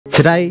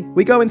Today,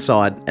 we go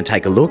inside and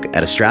take a look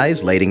at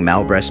Australia's leading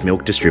male breast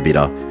milk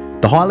distributor,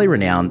 the highly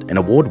renowned and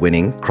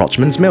award-winning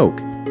Crotchman's Milk.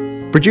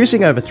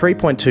 Producing over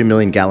 3.2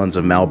 million gallons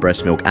of male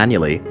breast milk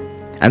annually,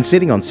 and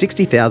sitting on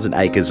 60,000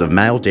 acres of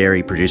male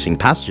dairy producing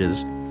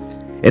pastures,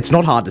 it's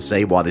not hard to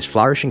see why this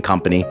flourishing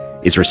company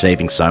is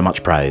receiving so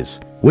much praise.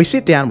 We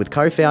sit down with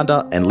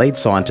co-founder and lead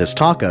scientist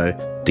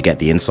Taco to get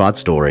the inside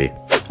story.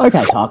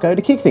 Okay Taco,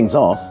 to kick things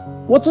off,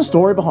 what's the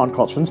story behind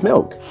Crotchman's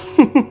Milk?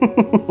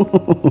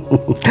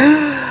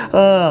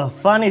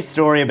 Funny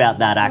story about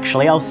that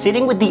actually. I was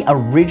sitting with the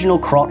original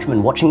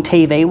Crotchman watching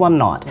TV one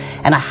night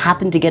and I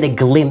happened to get a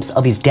glimpse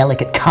of his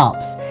delicate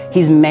cups,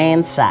 his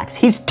man sacks,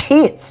 his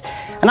tits.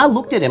 And I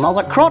looked at him, I was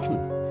like,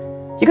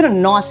 Crotchman, you got a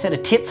nice set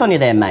of tits on you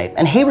there, mate.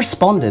 And he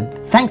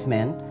responded, thanks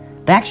man.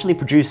 They actually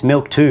produce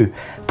milk too.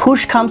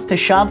 Push comes to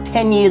shove,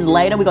 10 years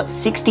later, we got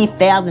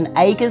 60,000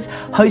 acres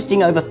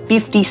hosting over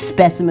 50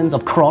 specimens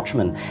of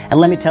Crotchman. And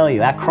let me tell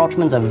you, our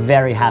Crotchmans are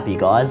very happy,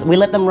 guys. We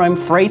let them roam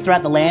free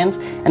throughout the lands,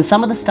 and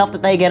some of the stuff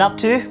that they get up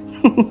to,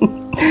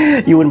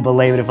 you wouldn't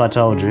believe it if I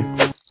told you.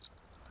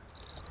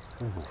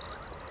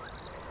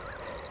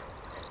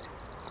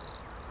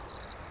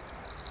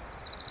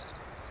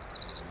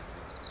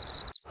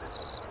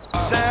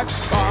 Sex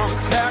bomb,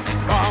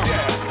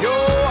 yeah.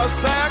 You're a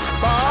sex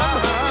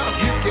bomb.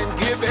 You can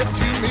give it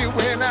to me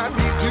when I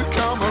need to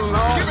come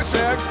along. Give it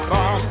sex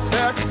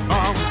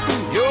bomb,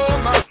 you're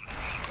my...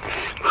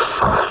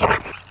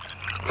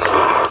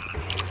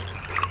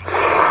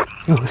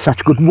 Oh,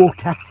 such good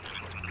water.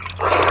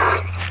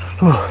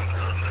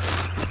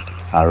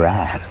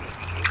 Alright,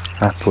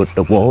 I put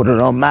the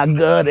water on my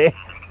goodie.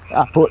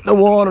 I put the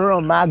water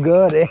on my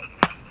goodie.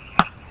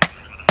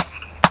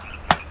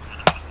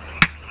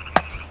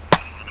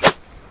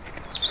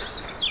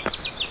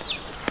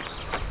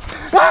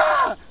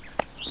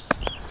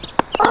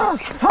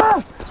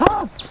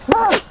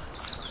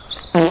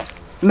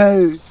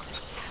 No.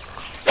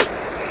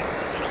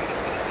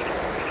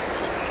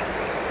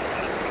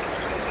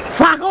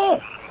 Fuck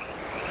off!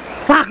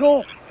 Fuck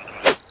off!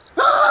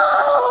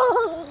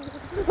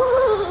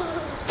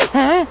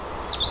 Huh?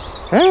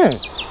 Huh?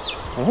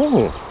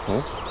 Oh,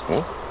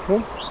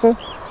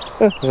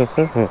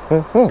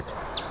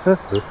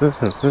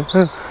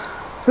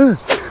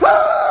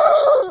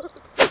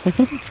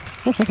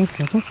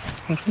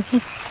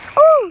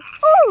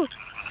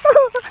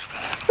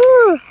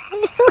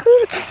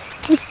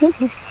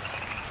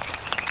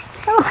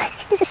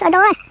 this is so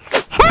nice.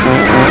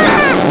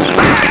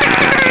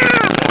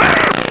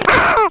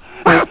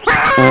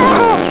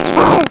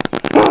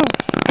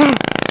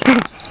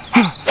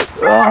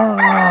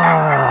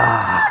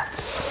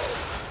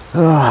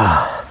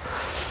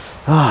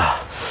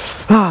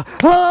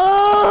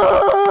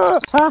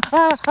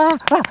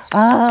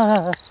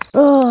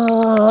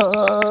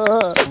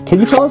 Can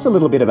you tell us a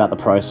little bit about the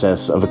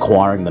process of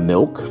acquiring the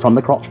milk from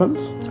the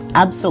Crotchmans?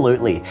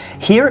 Absolutely.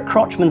 Here at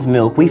Crotchman's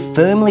Milk, we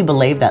firmly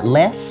believe that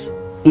less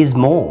is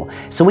more.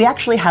 So we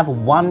actually have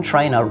one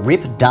trainer,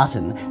 Rip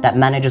Dutton, that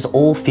manages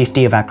all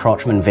 50 of our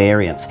Crotchman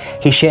variants.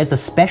 He shares a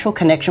special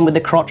connection with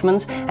the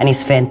Crotchmans and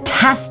he's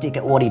fantastic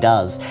at what he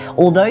does.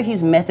 Although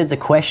his methods are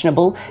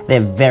questionable,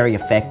 they're very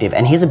effective,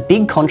 and he's a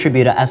big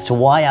contributor as to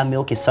why our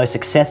milk is so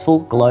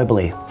successful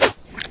globally.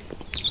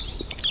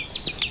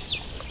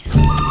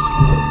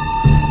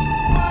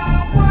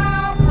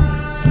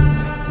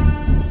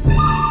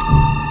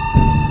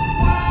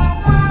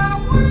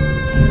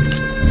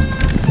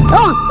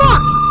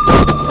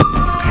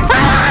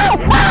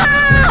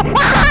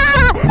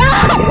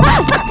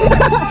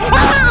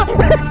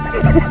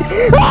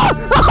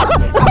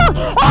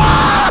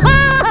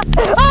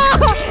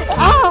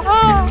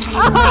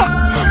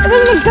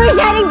 This is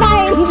excruciating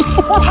pain!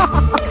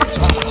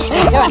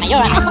 You're right, mate.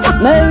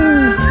 No!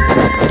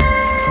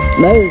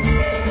 No!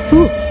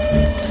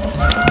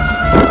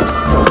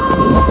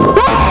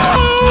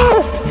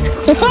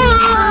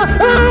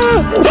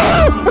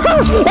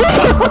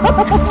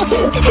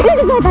 This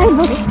is so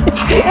painful!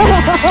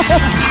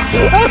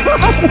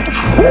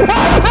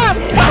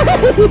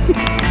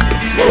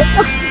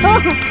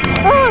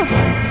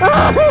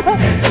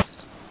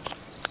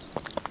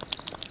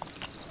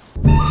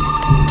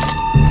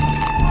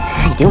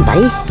 How you doing,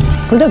 buddy?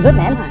 I'm doing good,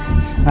 man.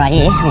 Right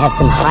here, we have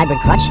some hybrid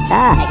crotch.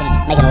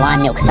 Making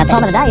lime milk. That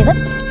time of the day, is it?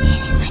 Yeah,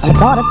 it is, mate. I'm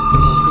excited.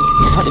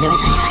 Just what you're doing,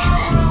 so you fucking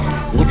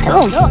get the...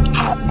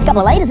 a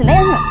couple of liters in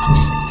there, isn't it?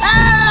 Just...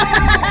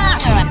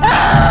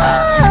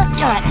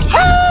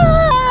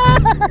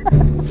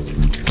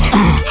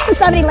 There's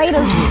so many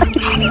liters.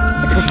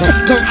 Just gonna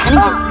get it,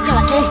 go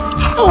like this.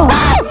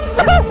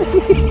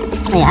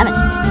 There you have it.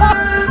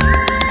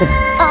 Good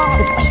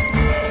boy.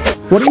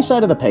 What do you say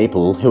to the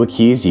people who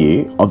accuse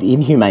you of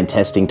inhumane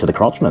testing to the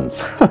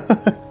Crotchmans?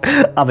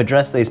 I've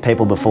addressed these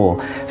people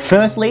before.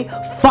 Firstly,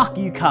 fuck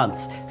you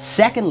cunts.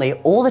 Secondly,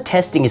 all the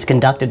testing is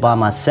conducted by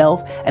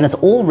myself and it's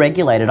all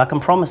regulated, I can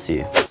promise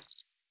you.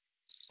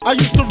 I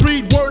used to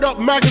read Word Up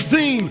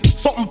magazine,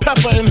 salt and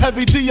pepper and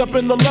heavy D up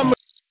in the lemon.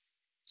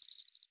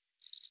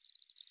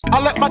 I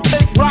let my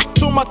tape rock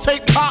till my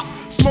tape pop,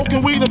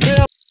 smoking weed and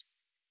damn.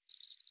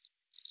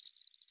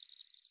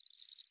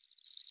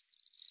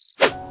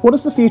 What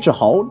does the future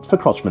hold for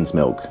Crotchman's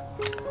milk?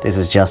 This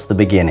is just the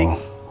beginning.